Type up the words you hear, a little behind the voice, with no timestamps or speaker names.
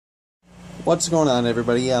What's going on,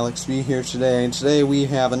 everybody? Alex B here today, and today we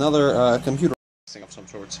have another computer of some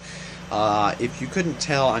sorts. If you couldn't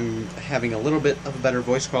tell, I'm having a little bit of a better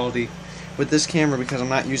voice quality with this camera because I'm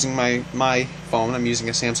not using my phone. I'm using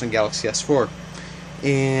a Samsung Galaxy S4,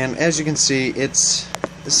 and as you can see, this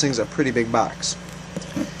thing's a pretty big box.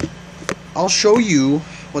 I'll show you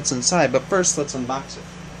what's inside, but first let's unbox it.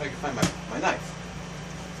 If I can find my knife.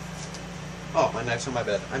 Oh, my knife's on my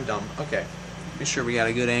bed. I'm dumb. Okay. Make sure we got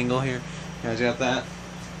a good angle here. You guys got that?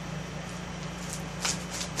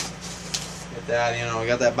 Get that, you know, we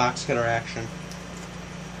got that box cutter action.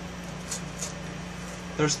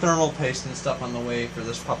 There's thermal paste and stuff on the way for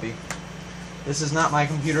this puppy. This is not my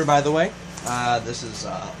computer, by the way. This is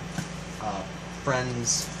a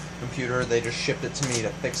friend's computer. They just shipped it to me to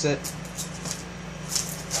fix it.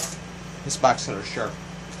 This box cutter's sharp.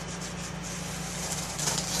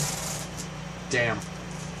 Damn.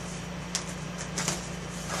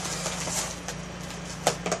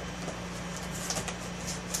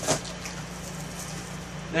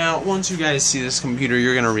 Now, once you guys see this computer,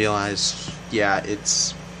 you're gonna realize, yeah,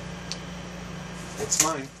 it's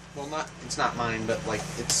mine. Well, it's not mine, but like,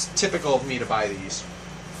 it's typical of me to buy these.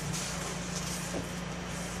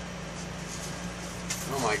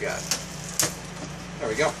 Oh my god. There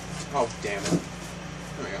we go. Oh, damn it.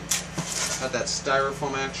 There we go. Got that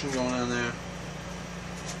styrofoam action going on there.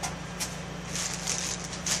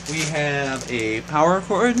 We have a power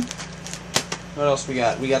cord. What else we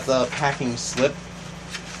got? We got the packing slip.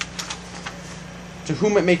 To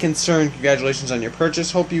whom it may concern, congratulations on your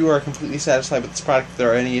purchase. Hope you are completely satisfied with this product. If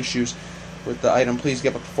there are any issues with the item, please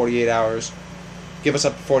give up to 48 hours. Give us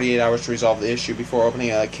up to 48 hours to resolve the issue before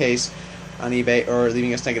opening a case on eBay or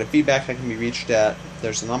leaving us negative feedback. That can be reached at,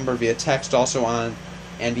 there's a number via text also on,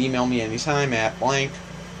 and email me anytime at blank.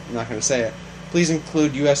 I'm not going to say it. Please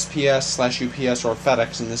include USPS/UPS or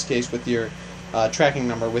FedEx in this case with your tracking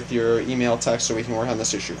number with your email text so we can work on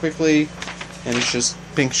this issue quickly. And it's just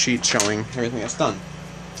pink sheet showing everything that's done.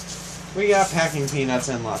 We got packing peanuts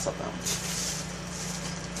and lots of them.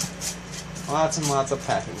 Lots and lots of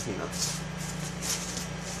packing peanuts.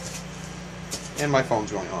 And my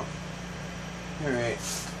phone's going off. Alright.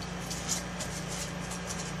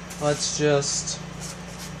 Let's just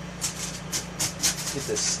get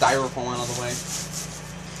this styrofoam out of the way.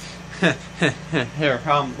 Here,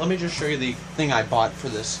 let me just show you the thing I bought for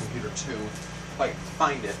this computer too. If I can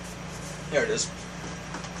find it. There it is.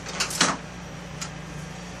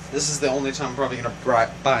 This is the only time I'm probably going to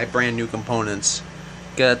buy brand new components.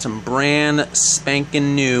 Got some brand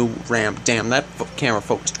spanking new RAM. Damn, that camera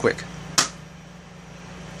focused quick.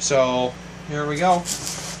 So, here we go.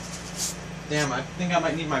 Damn, I think I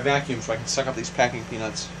might need my vacuum so I can suck up these packing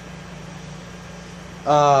peanuts.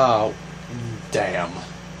 Oh, damn.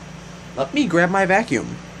 Let me grab my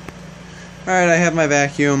vacuum. Alright, I have my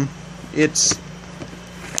vacuum. It's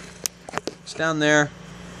down there.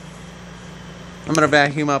 I'm gonna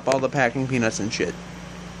vacuum up all the packing peanuts and shit.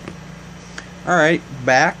 Alright,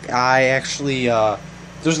 back. I actually,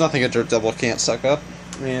 there's nothing a Dirt Devil can't suck up.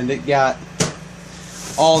 And it got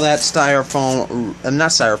all that styrofoam,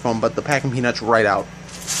 not styrofoam, but the packing peanuts right out.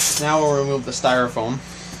 Now we'll remove the styrofoam.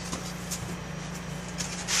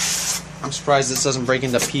 I'm surprised this doesn't break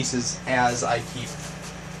into pieces as I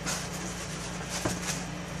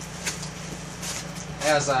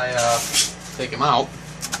take them out.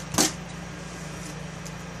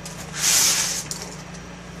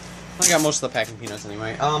 I got most of the packing peanuts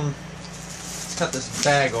anyway. Let's cut this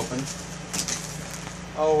bag open.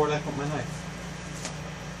 Oh, where'd I put my knife?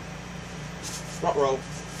 Ruh-roh.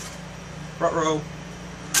 Ruh-roh.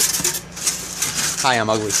 Hi, I'm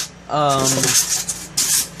ugly.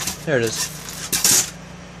 There it is.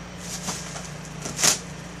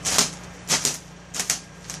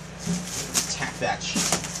 Tack that shit.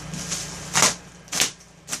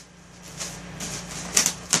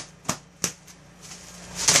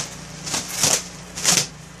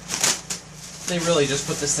 They really just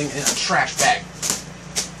put this thing in a trash bag.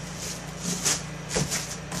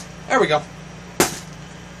 There we go.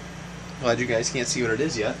 Glad you guys can't see what it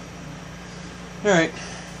is yet. Alright.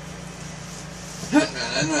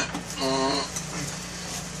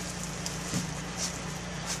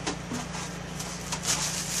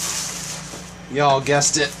 Y'all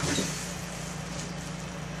guessed it.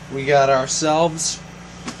 We got ourselves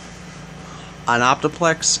an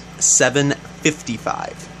Optiplex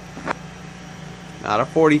 755. Not a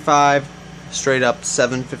 45, straight up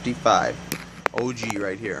 755. OG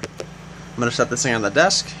right here. I'm going to set this thing on the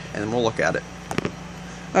desk and we'll look at it.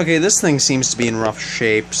 Okay, this thing seems to be in rough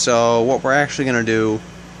shape, so what we're actually going to do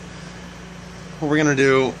what we're gonna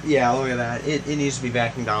do, yeah, look at that. It needs to be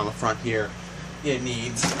vacuumed down the front here. It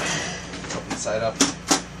needs, open the side up.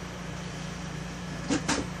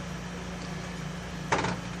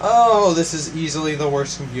 Oh, this is easily the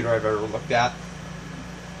worst computer I've ever looked at.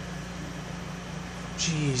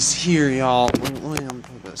 Jeez, here, y'all. Let me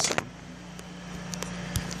unplug this thing.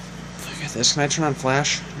 Look at this. Can I turn on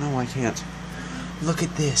flash? No, I can't. Look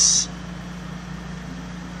at this.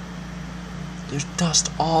 There's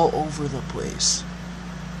dust all over the place.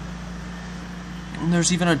 And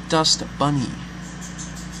there's even a dust bunny.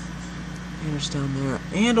 There's down there,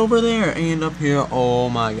 and over there, and up here. Oh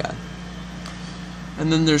my god.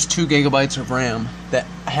 And then there's 2 gigabytes of RAM that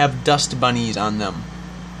have dust bunnies on them.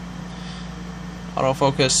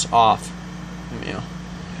 Autofocus off.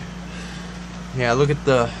 Yeah, look at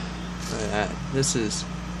that. This is.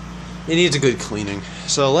 It needs a good cleaning.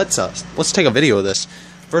 So let's take a video of this.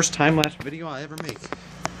 First time-lapse video I ever make.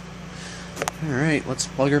 All right, let's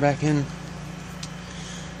plug her back in.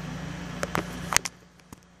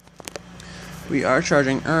 We are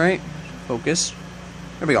charging. All right, focus.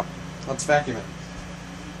 There we go. Let's vacuum it.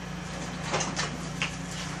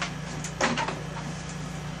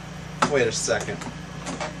 Wait a second.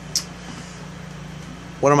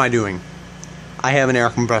 What am I doing? I have an air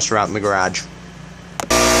compressor out in the garage.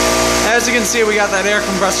 As you can see, we got that air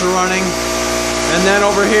compressor running. And then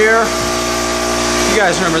over here, you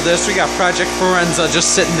guys remember this, we got Project Forenza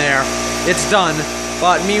just sitting there. It's done.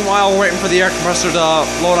 But meanwhile, we're waiting for the air compressor to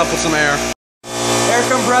load up with some air. Air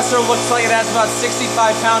compressor looks like it has about 65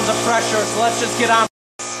 pounds of pressure, so let's just get on.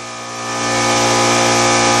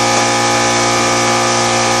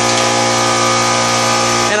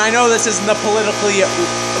 And I know this isn't the politically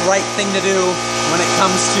right thing to do when it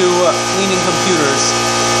comes to cleaning computers,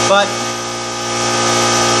 but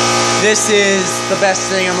this is the best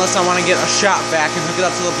thing unless I want to get a shop vac and hook it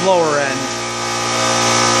up to the blower end.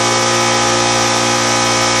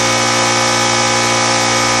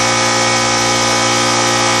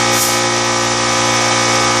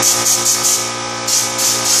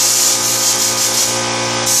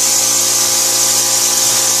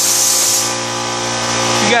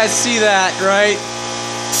 You guys see that, right?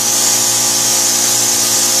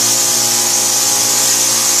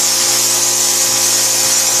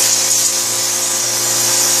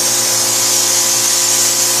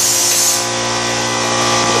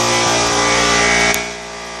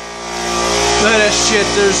 Look at this shit,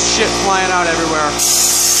 there's shit flying out everywhere.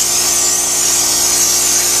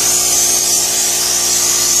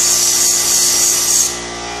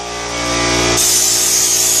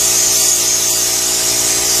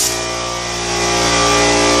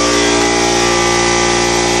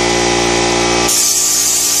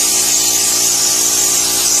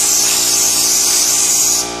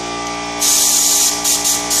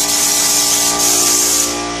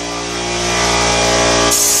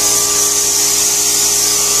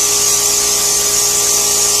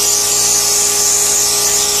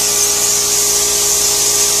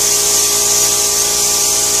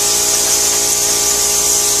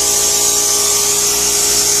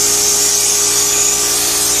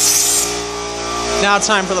 Now it's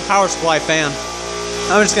time for the power supply fan.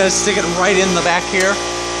 I'm just gonna stick it right in the back here.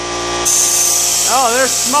 Oh,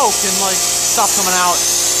 there's smoke and like stuff coming out.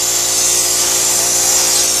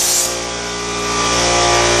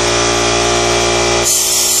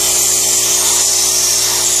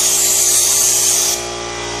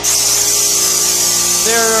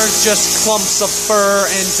 There are just clumps of fur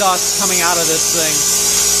and dust coming out of this thing.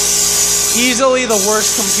 Easily the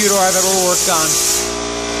worst computer I've ever worked on.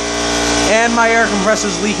 And my air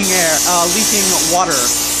compressor's leaking water.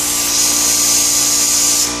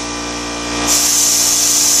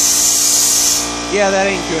 Yeah, that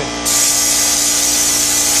ain't good.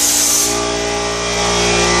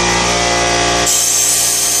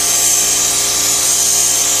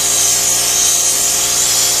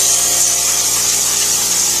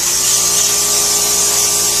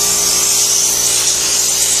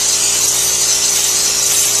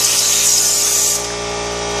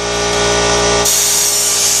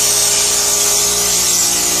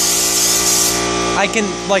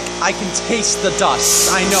 I can taste the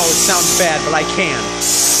dust. I know it sounds bad, but I can.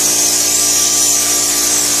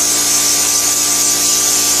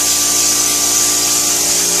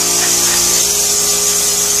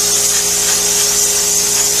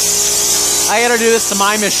 I gotta do this to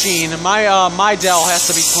my machine. My Dell has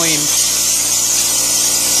to be cleaned.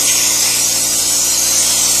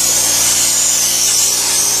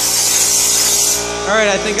 Alright,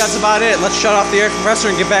 I think that's about it. Let's shut off the air compressor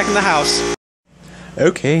and get back in the house.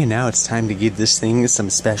 Okay, now it's time to give this thing some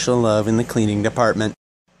special love in the cleaning department.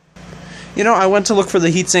 You know, I went to look for the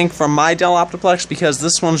heatsink from my Dell Optiplex because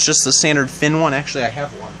this one's just the standard fin one. Actually, I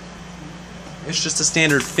have one. It's just a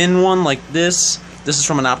standard fin one like this. This is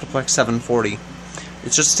from an Optiplex 740.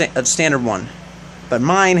 It's just a standard one. But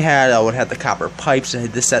mine had, it had the copper pipes, it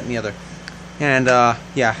had this, that, and the other. And,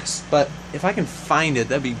 yeah, but if I can find it,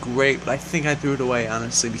 that'd be great. But I think I threw it away,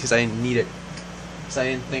 honestly, because I didn't need it. Because I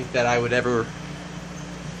didn't think that I would ever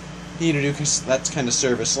need to do that kind of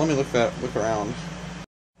service. So let me look around.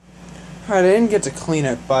 Alright, I didn't get to clean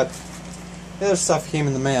it, but the other stuff came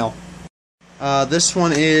in the mail. This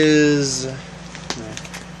one is...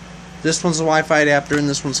 This one's a Wi-Fi adapter, and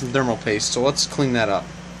this one's some thermal paste. So let's clean that up.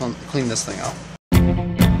 Clean this thing up.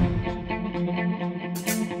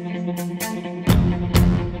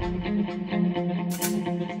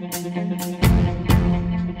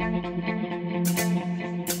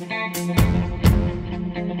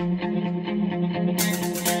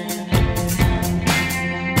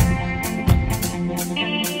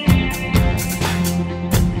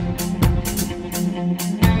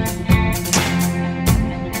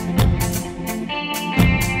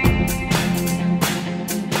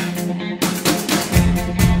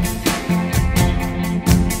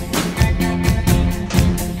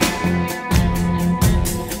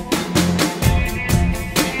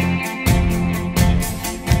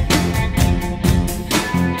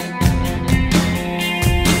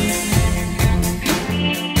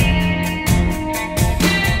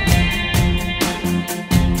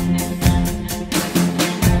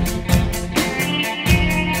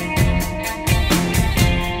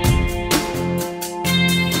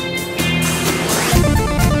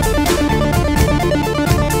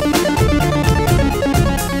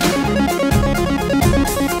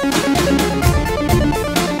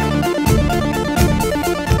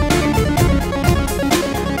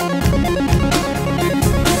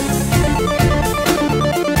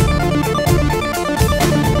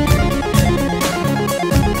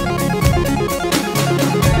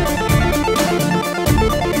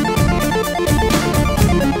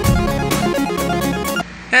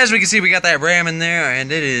 As we can see, we got that RAM in there,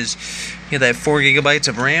 and it is, we got that 4 gigabytes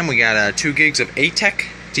of RAM, we got 2 gigs of ATEC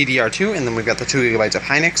DDR2, and then we've got the 2 gigabytes of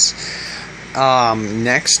Hynix.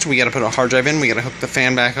 Next, we got to put a hard drive in, we got to hook the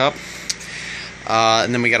fan back up,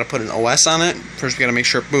 and then we got to put an OS on it. First, we got to make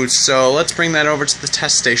sure it boots, so let's bring that over to the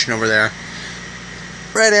test station over there.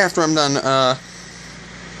 Right after I'm done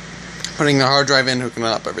putting the hard drive in, hooking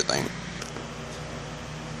up everything.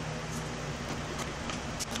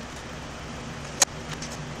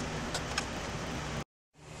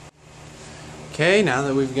 Okay, now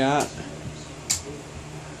that we've got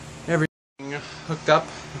everything hooked up,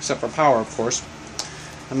 except for power, of course,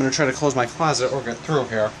 I'm going to try to close my closet or get through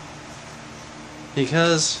here,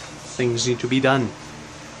 because things need to be done.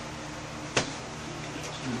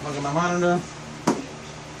 Plug in my monitor,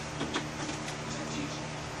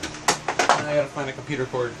 and I gotta find a computer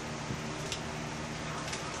cord.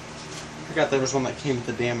 I forgot there was one that came with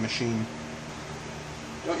the damn machine.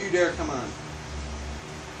 Don't you dare come on.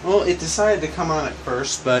 Well, it decided to come on at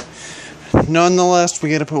first, but nonetheless, we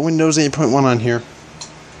gotta put Windows 8.1 on here.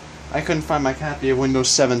 I couldn't find my copy of Windows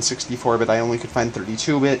 7 64-bit, I only could find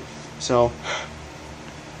 32-bit, so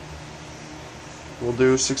we'll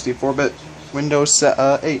do 64-bit Windows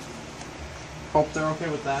 8. Hope they're okay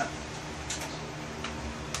with that.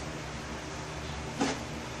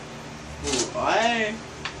 Ooh,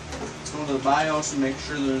 let's go to the BIOS and make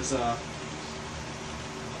sure there's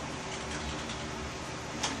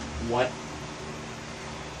what?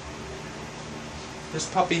 This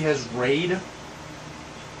puppy has RAID?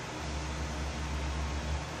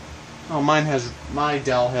 Oh, my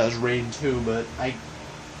Dell has RAID too, but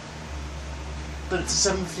it's a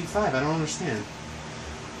 755, I don't understand.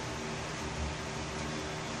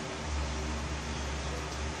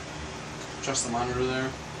 Adjust the monitor there.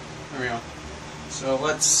 There we go. So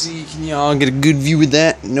let's see, can y'all get a good view of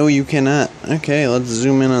that? No, you cannot. Okay, let's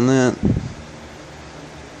zoom in on that.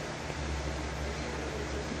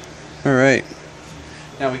 Alright,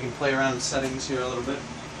 now we can play around with settings here a little bit.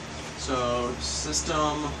 So,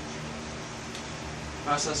 system,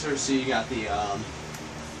 processor, so you got the,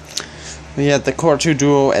 we got the Core 2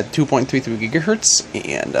 Duo at 2.33 gigahertz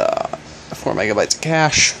and 4 megabytes of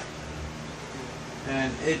cache.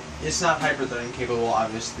 And it's not hyper-threading capable,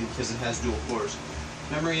 obviously, because it has dual cores.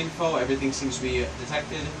 Memory info, everything seems to be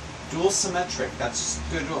detected. Dual symmetric, that's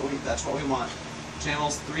good. That's what we want.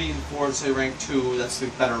 Channels 3 and 4 say rank 2, that's the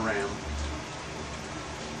better RAM.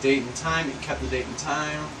 Date and time, it kept the date and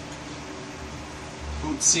time.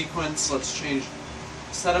 Boot sequence, let's change.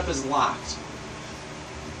 Setup is locked.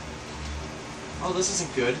 Oh, this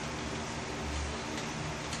isn't good.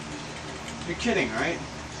 You're kidding, right?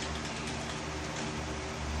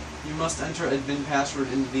 You must enter admin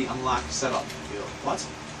password into the unlock setup field. What?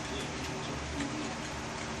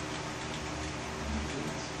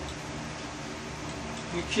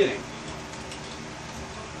 You're kidding.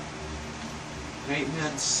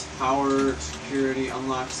 Maintenance, power, security,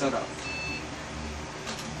 unlock setup.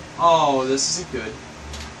 Oh, this isn't good.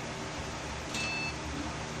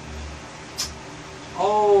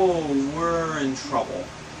 Oh, we're in trouble.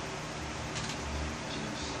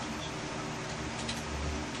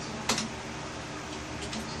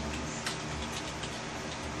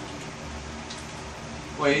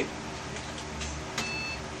 Wait.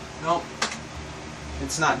 Nope.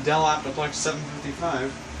 It's not Dell Optiplex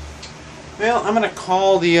 755. Well, I'm gonna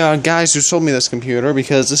call the guys who sold me this computer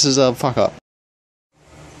because this is a fuck up.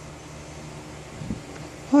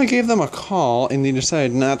 Well, I gave them a call and they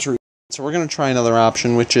decided not to. So we're gonna try another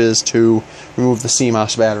option, which is to remove the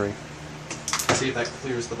CMOS battery. See if that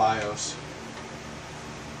clears the BIOS.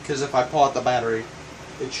 Because if I pull out the battery,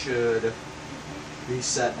 it should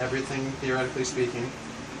reset everything, theoretically speaking.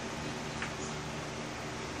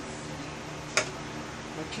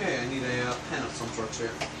 Okay, I need a pen of some sorts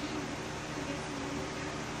here.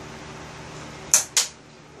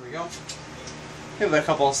 There we go. Give it a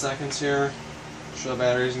couple of seconds here. Make sure the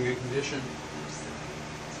battery's in good condition.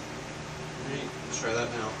 Alright, let's try that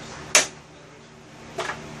now.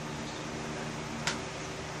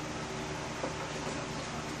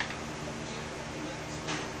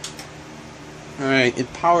 Alright,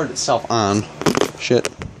 it powered itself on. Shit.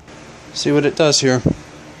 See what it does here.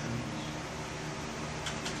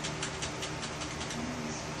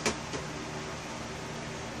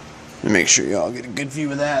 Make sure y'all get a good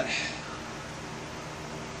view of that.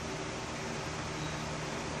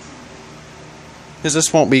 Because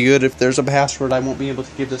this won't be good if there's a password. I won't be able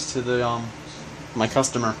to give this to the my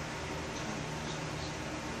customer.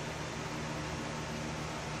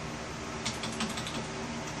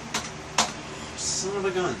 Son of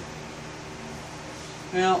a gun.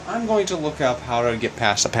 Well, I'm going to look up how to get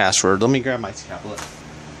past the password. Let me grab my tablet.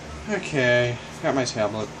 Okay, got my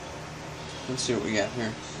tablet. Let's see what we got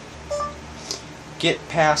here. Get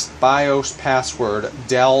past BIOS password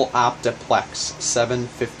Dell Optiplex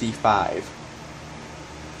 755.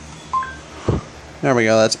 There we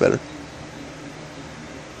go, that's better.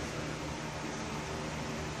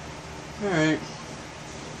 Alright.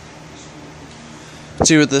 Let's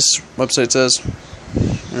see what this website says.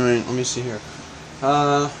 Alright, let me see here.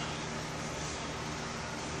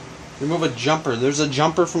 Remove a jumper. There's a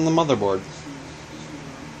jumper from the motherboard.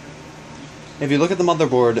 If you look at the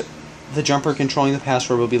motherboard, the jumper controlling the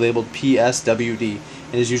password will be labeled PSWD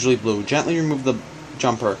and is usually blue. Gently remove the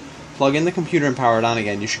jumper. Plug in the computer and power it on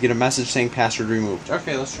again. You should get a message saying password removed.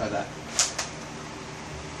 Okay, let's try that.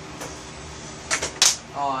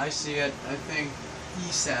 Oh, I see it. I think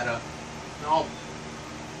eSATA. Nope.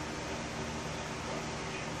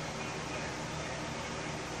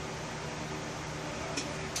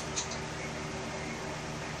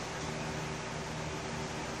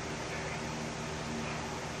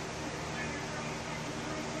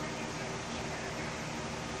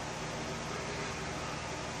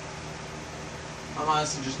 I'm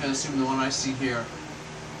honestly just going to assume the one I see here.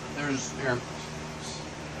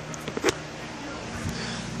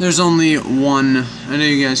 There's only one. I know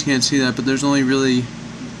you guys can't see that, but there's only really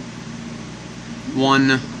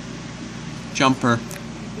one jumper.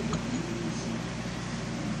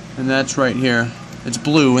 And that's right here. It's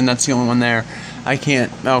blue, and that's the only one there. I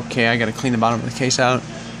can't. Okay, I got to clean the bottom of the case out.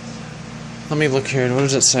 Let me look here. What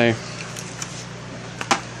does it say?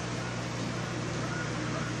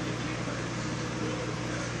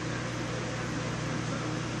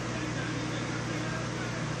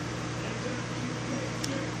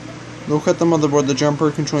 Look at the motherboard. The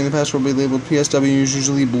jumper controlling the password will be labeled PSW, is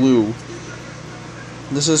usually blue.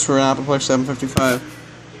 This is for an Optiplex 755.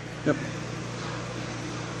 Yep.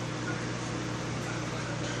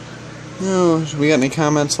 Oh, we got any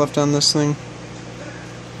comments left on this thing?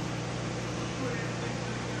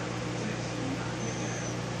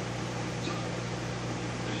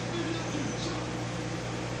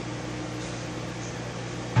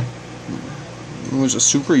 It was a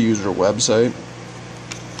super user website.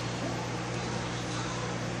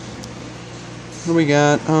 What do we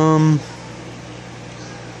got?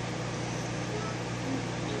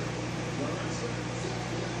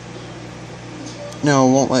 No,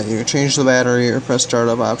 it won't let you. Change the battery or press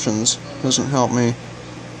startup options. Doesn't help me.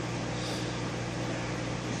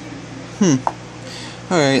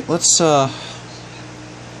 Alright, let's load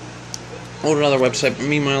another website. But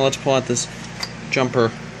meanwhile, let's pull out this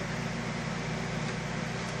jumper.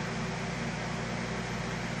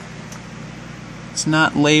 It's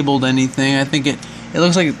not labeled anything. I think it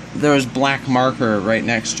looks like there was black marker right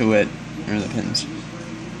next to it. There are the pins.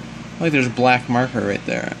 Like there's black marker right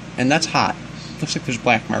there. And that's hot. Looks like there's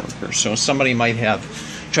black marker. So somebody might have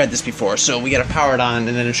tried this before. So we gotta power it on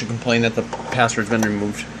and then it should complain that the password's been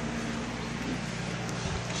removed.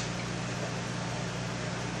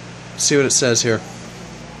 See what it says here.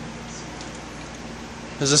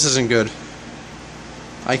 Because this isn't good.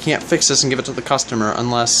 I can't fix this and give it to the customer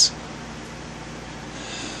unless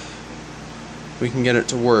we can get it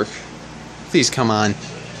to work. Please come on.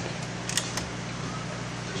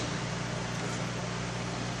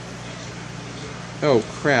 Oh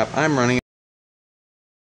crap, I'm running.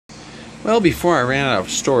 Well, before I ran out of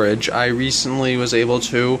storage, I recently was able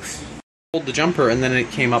to hold the jumper and then it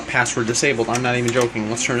came up password disabled. I'm not even joking.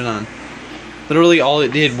 Let's turn it on. Literally all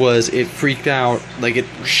it did was it freaked out, like it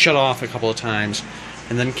shut off a couple of times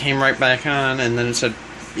and then came right back on, and then it said,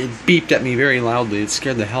 it beeped at me very loudly. It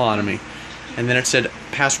scared the hell out of me. And then it said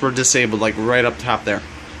password disabled, like right up top there.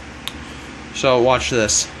 So watch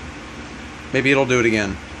this. Maybe it'll do it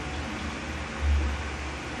again.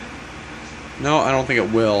 No, I don't think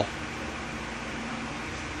it will.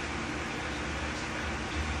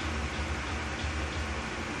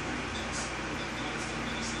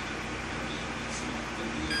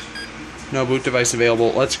 No boot device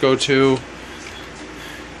available. Let's go to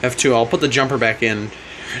F2. I'll put the jumper back in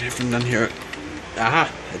right after I'm done here.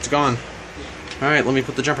 Aha, it's gone. Alright, let me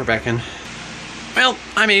put the jumper back in. Well,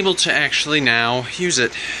 I'm able to actually now use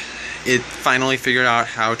it. It finally figured out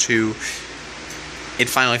how to... It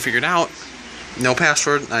finally figured out no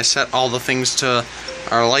password. I set all the things to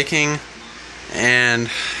our liking, and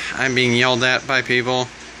I'm being yelled at by people.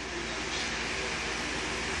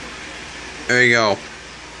 There you go.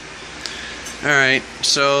 Alright,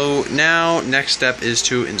 so now next step is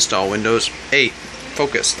to install Windows 8.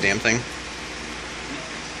 Focus, damn thing.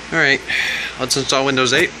 Alright, let's install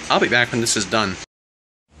Windows 8. I'll be back when this is done.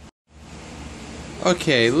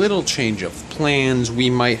 Okay, little change of plans. We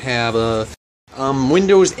might have a...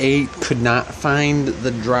 Windows 8 could not find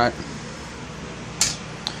the drive.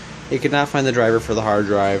 It could not find the driver for the hard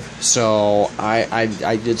drive. So I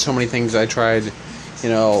did so many things. I tried, you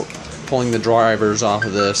know, pulling the drivers off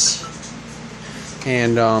of this,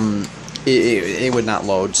 and it would not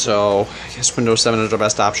load. So I guess Windows 7 is the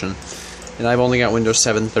best option. And I've only got Windows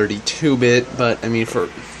 7 32-bit, but I mean, for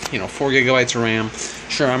 4 gigabytes of RAM.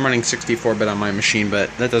 Sure, I'm running 64-bit on my machine, but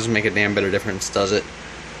that doesn't make a damn bit of difference, does it?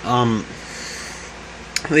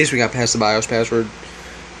 At least we got past the BIOS password.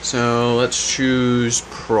 So let's choose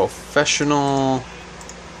professional.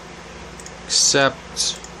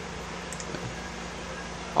 Accept.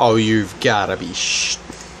 Oh, you've gotta be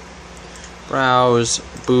browse,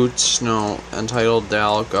 boots, no, untitled,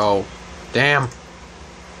 Dell, go. Damn.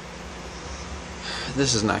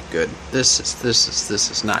 This is not good. This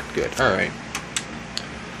is not good. All right.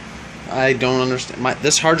 I don't understand.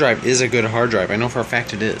 This hard drive is a good hard drive. I know for a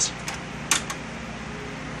fact it is.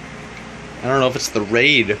 I don't know if it's the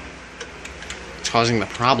RAID that's causing the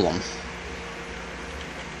problem.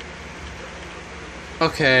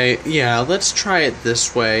 Okay, yeah, let's try it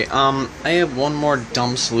this way. I have one more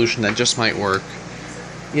dumb solution that just might work.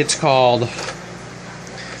 It's called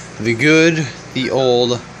the good, the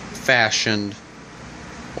old-fashioned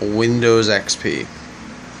Windows XP.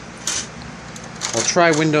 We'll try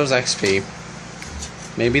Windows XP.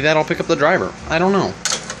 Maybe that'll pick up the driver. I don't know.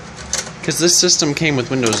 Because this system came with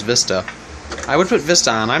Windows Vista. I would put Vista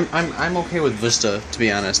on. I'm okay with Vista, to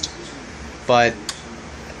be honest. But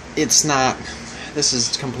it's not. This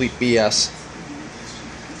is complete BS.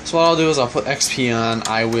 So what I'll do is I'll put XP on.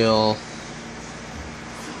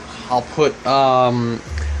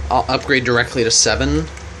 I'll upgrade directly to 7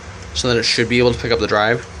 so that it should be able to pick up the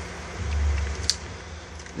drive.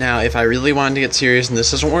 Now, if I really wanted to get serious and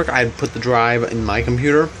this doesn't work, I'd put the drive in my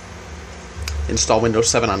computer, install Windows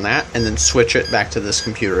 7 on that, and then switch it back to this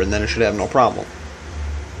computer, and then it should have no problem.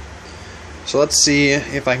 So let's see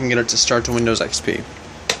if I can get it to start to Windows XP.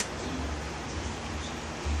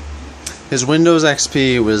 Because Windows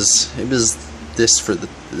XP was this for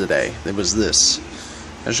the day. It was this.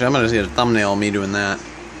 Actually, I'm gonna get a thumbnail of me doing that.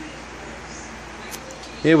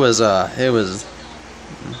 It was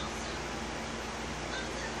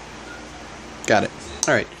got it.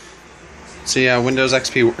 Alright. So yeah, Windows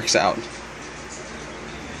XP works out.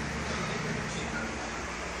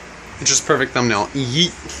 It's just perfect thumbnail.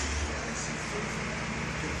 Yeet.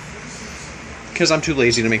 Because I'm too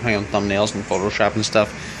lazy to make my own thumbnails in Photoshop and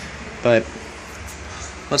stuff. But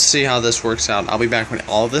let's see how this works out. I'll be back when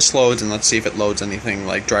all of this loads, and let's see if it loads anything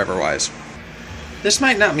like driver-wise. This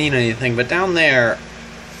might not mean anything, but down there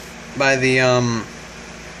by the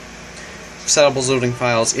settable loading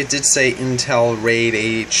files, it did say Intel RAID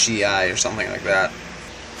HCI or something like that.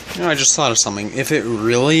 You know, I just thought of something. If it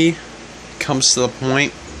really comes to the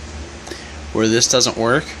point where this doesn't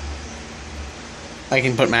work, I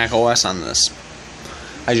can put Mac OS on this.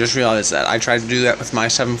 I just realized that. I tried to do that with my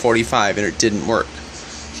 745 and it didn't work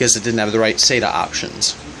because it didn't have the right SATA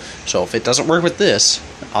options. So if it doesn't work with this,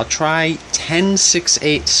 I'll try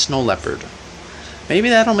 10.6.8 Snow Leopard. Maybe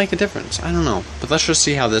that'll make a difference. I don't know. But let's just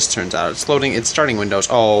see how this turns out. It's loading. It's starting Windows.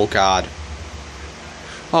 Oh, God.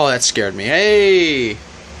 Oh, that scared me. Hey!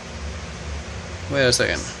 Wait a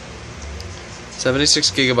second.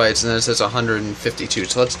 76 gigabytes, and then it says 152.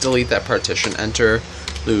 So let's delete that partition. Enter.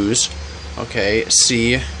 Lose. Okay.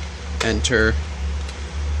 C. Enter.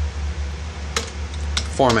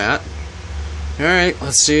 Format. Alright,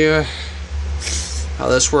 let's see how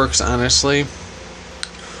this works, honestly.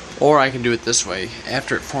 Or I can do it this way.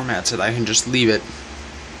 After it formats it, I can just leave it.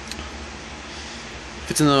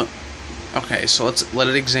 If it's in the... Okay, so let's let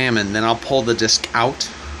it examine. Then I'll pull the disk out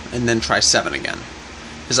and then try 7 again.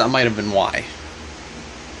 Because that might have been why.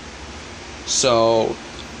 So...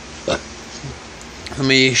 let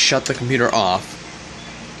me shut the computer off.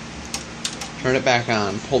 Turn it back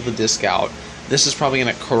on. Pull the disk out. This is probably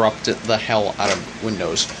going to corrupt the hell out of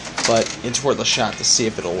Windows. But it's worth a shot to see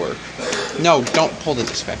if it'll work. No, don't pull the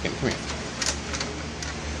disk back in. Come here.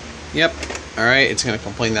 Yep. Alright, it's going to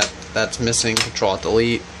complain that that's missing.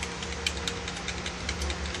 Control-Delete.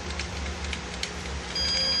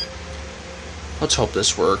 Let's hope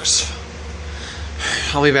this works.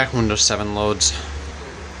 I'll be back when Windows 7 loads.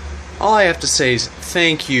 All I have to say is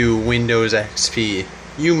thank you, Windows XP.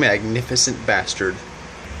 You magnificent bastard.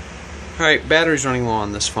 Alright, battery's running low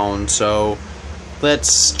on this phone, so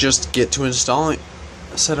let's just get to installing.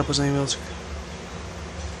 Setup was anything else?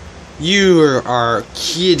 You are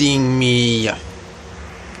kidding me.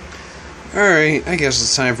 Alright, I guess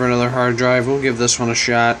it's time for another hard drive. We'll give this one a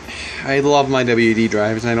shot. I love my WD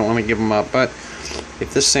drives and I don't want to give them up, but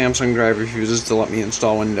if this Samsung drive refuses to let me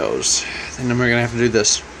install Windows, then we're going to have to do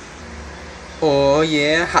this. Oh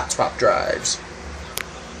yeah, hot swap drives.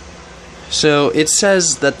 So it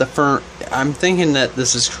says that the firm. I'm thinking that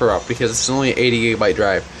this is corrupt because it's only an 80 gigabyte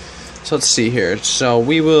drive. So let's see here. So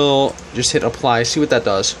we will just hit apply, see what that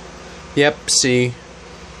does. Yep, see.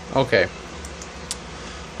 Okay.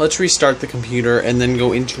 Let's restart the computer and then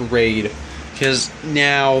go into RAID. Because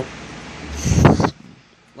now,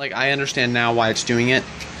 like, I understand now why it's doing it.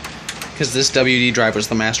 Because this WD drive was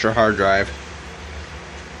the master hard drive.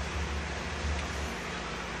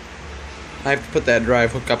 I have to put that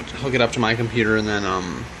drive, hook it up to my computer, and then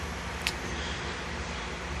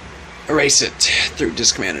erase it through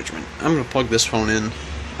disk management. I'm gonna plug this phone in.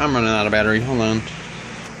 I'm running out of battery. Hold on.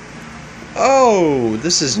 Oh,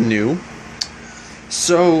 this is new.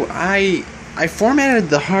 So I formatted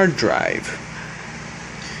the hard drive,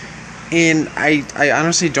 and I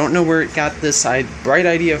honestly don't know where it got this bright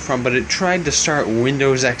idea from, but it tried to start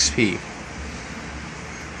Windows XP.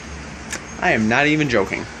 I am not even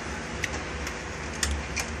joking.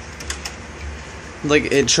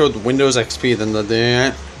 Like, it showed Windows XP, then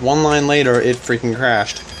the one line later, it freaking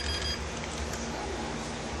crashed.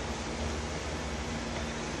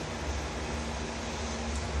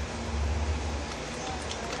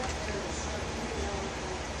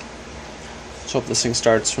 Let's hope this thing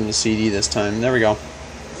starts from the CD this time. There we go.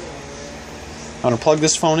 I'm gonna plug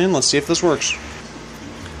this phone in. Let's see if this works.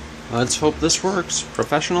 Let's hope this works.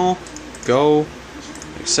 Professional. Go.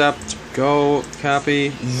 Accept. Go.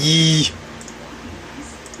 Copy. Yee.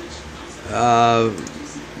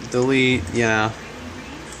 Delete, yeah.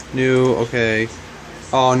 New, okay.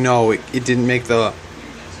 Oh no, it didn't make the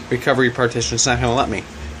recovery partition. It's not gonna let me.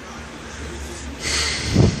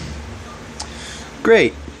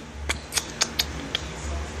 Great.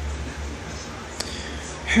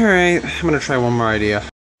 Alright, I'm gonna try one more idea.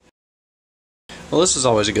 Well, this is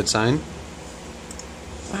always a good sign.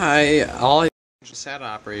 I'll change the SATA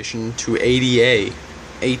operation to ADA.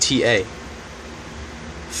 ATA.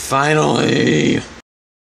 Finally!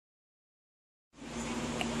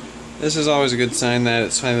 This is always a good sign that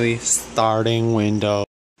it's finally starting Windows.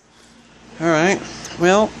 Alright,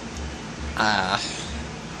 well,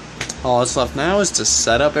 all that's left now is to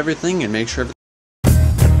set up everything and make sure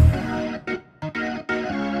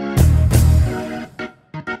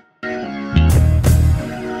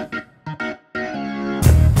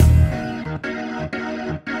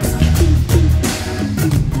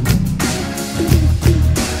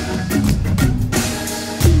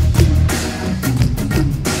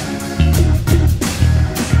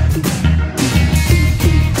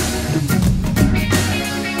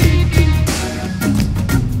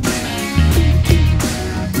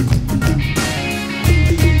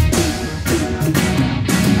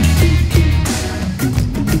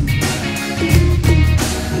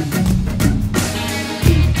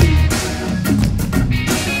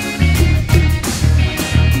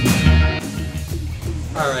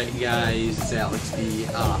guys, it's Alex B.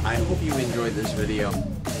 I hope you enjoyed this video.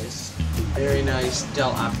 This very nice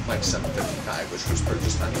Dell Optiplex 755, which was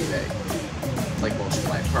purchased on eBay, like most of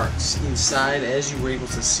my parts. Inside, as you were able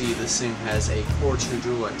to see, this thing has a Core 2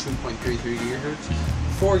 Duo at 2.33 GHz,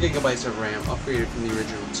 4 GB of RAM, upgraded from the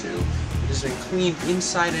original 2. It has been cleaned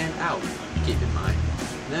inside and out, keep in mind.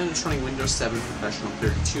 And then it's running Windows 7 Professional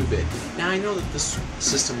 32-bit. Now I know that this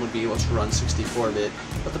system would be able to run 64-bit,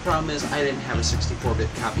 but the problem is I didn't have a 64-bit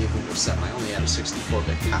copy of Windows 7. I only had a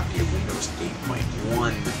 64-bit copy of Windows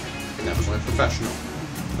 8.1, and that was my Professional.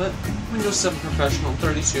 But Windows 7 Professional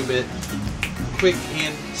 32-bit, quick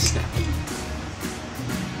and snappy.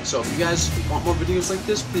 So if you guys want more videos like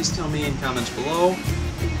this, please tell me in comments below.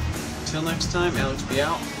 Until next time, Alex B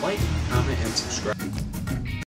out. Like, comment, and subscribe.